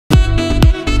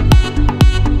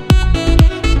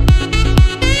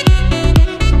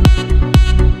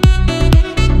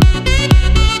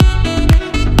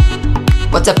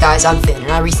What's up guys, I'm Finn,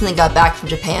 and I recently got back from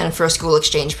Japan for a school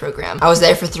exchange program. I was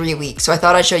there for 3 weeks, so I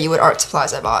thought I'd show you what art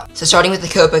supplies I bought. So starting with the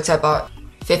copics, I bought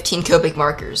 15 copic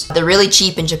markers. They're really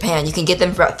cheap in Japan. You can get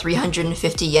them for about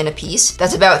 350 yen a piece.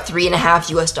 That's about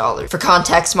 $3.50 US. For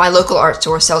context, my local art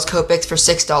store sells copics for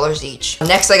 $6 each.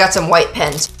 Next, I got some white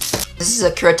pens. This is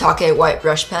a kuretake white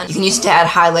brush pen. You can use it to add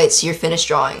highlights to your finished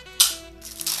drawing.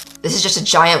 This is just a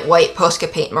giant white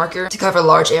posca paint marker to cover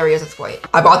large areas with white.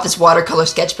 I bought this watercolor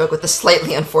sketchbook with a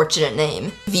slightly unfortunate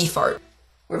name, vifart.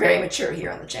 We're very mature here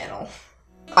on the channel.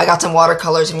 I got some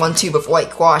watercolors and one tube of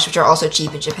white gouache, which are also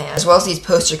cheap in Japan, as well as these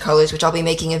poster colors, which I'll be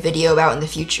making a video about in the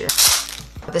future.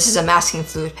 This is a masking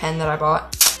fluid pen that I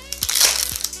bought.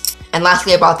 And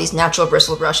lastly, I bought these natural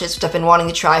bristle brushes, which I've been wanting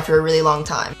to try for a really long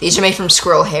time. These are made from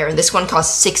squirrel hair, and this one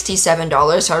costs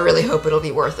 $67, so I really hope it'll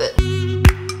be worth it.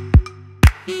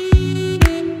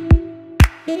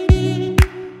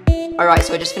 Alright,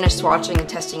 so I just finished swatching and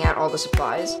testing out all the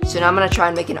supplies. So now I'm going to try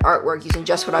and make an artwork using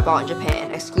just what I bought in Japan,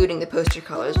 excluding the poster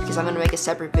colors, because I'm going to make a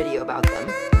separate video about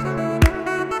them.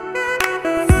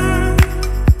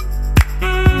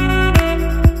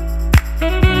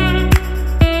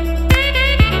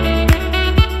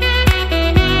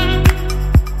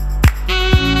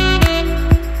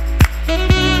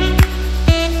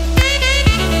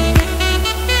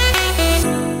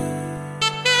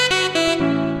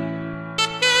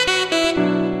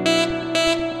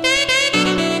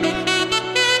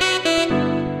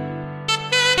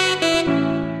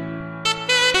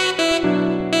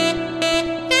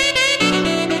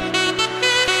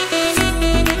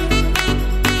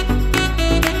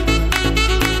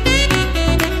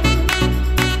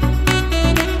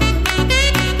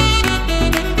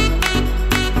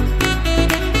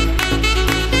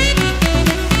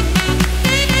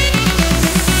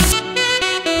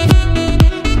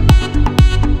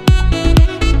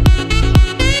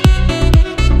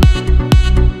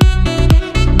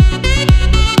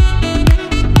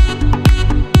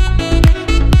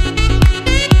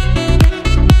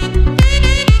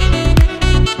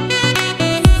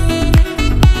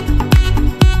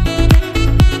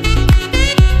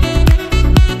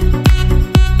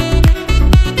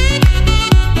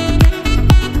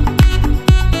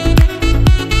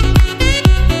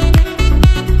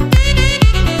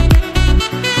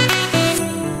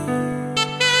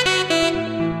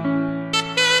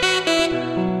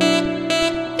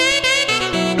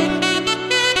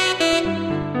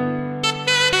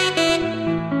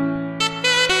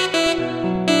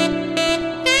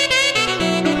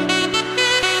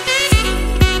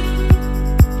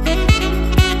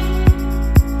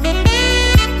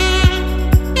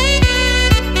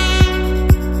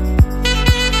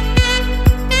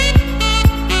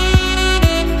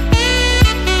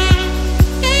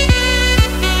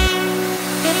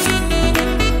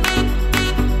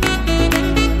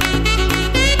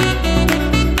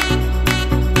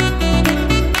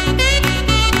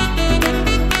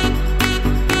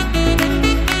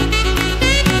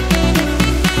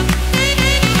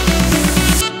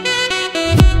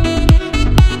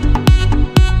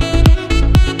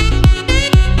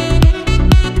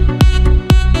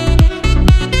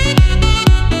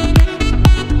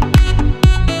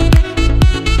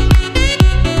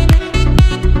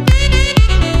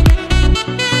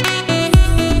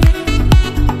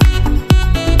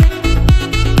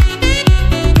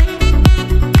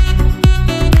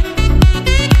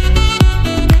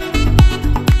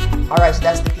 Alright, so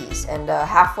that's the piece, and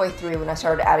halfway through when I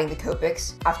started adding the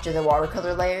copics after the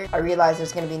watercolor layer, I realized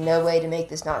there's going to be no way to make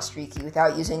this not streaky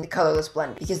without using the colorless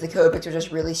blend, because the copics are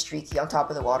just really streaky on top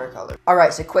of the watercolor.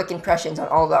 Alright, so quick impressions on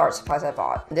all the art supplies I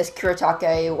bought. This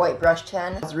kuretake white brush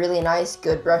pen has really nice,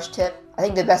 good brush tip. I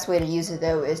think the best way to use it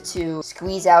though is to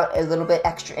squeeze out a little bit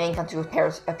extra ink onto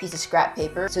a piece of scrap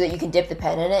paper so that you can dip the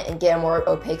pen in it and get a more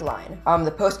opaque line. The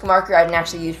posca marker I didn't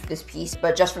actually use for this piece,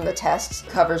 but just from the tests,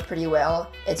 covers pretty well.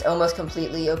 It's almost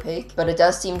completely opaque, but it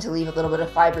does seem to leave a little bit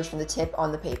of fibers from the tip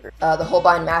on the paper. The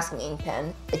holbein masking ink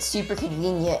pen, it's super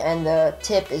convenient and the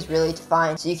tip is really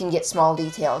defined so you can get small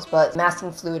details, but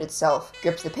masking fluid itself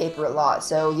grips the paper a lot,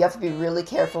 so you have to be really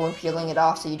careful when peeling it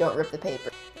off so you don't rip the paper.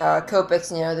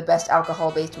 Copics, you know, the best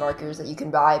alcohol-based markers that you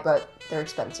can buy, but they're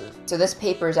expensive. So this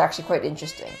paper is actually quite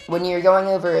interesting. When you're going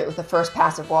over it with the first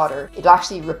pass of water, it'll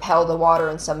actually repel the water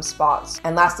in some spots.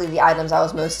 And lastly, the items I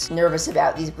was most nervous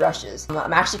about, these brushes.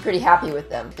 I'm actually pretty happy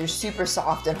with them. They're super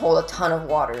soft and hold a ton of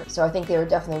water, so I think they were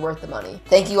definitely worth the money.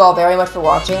 Thank you all very much for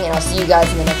watching, and I'll see you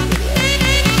guys in the next video.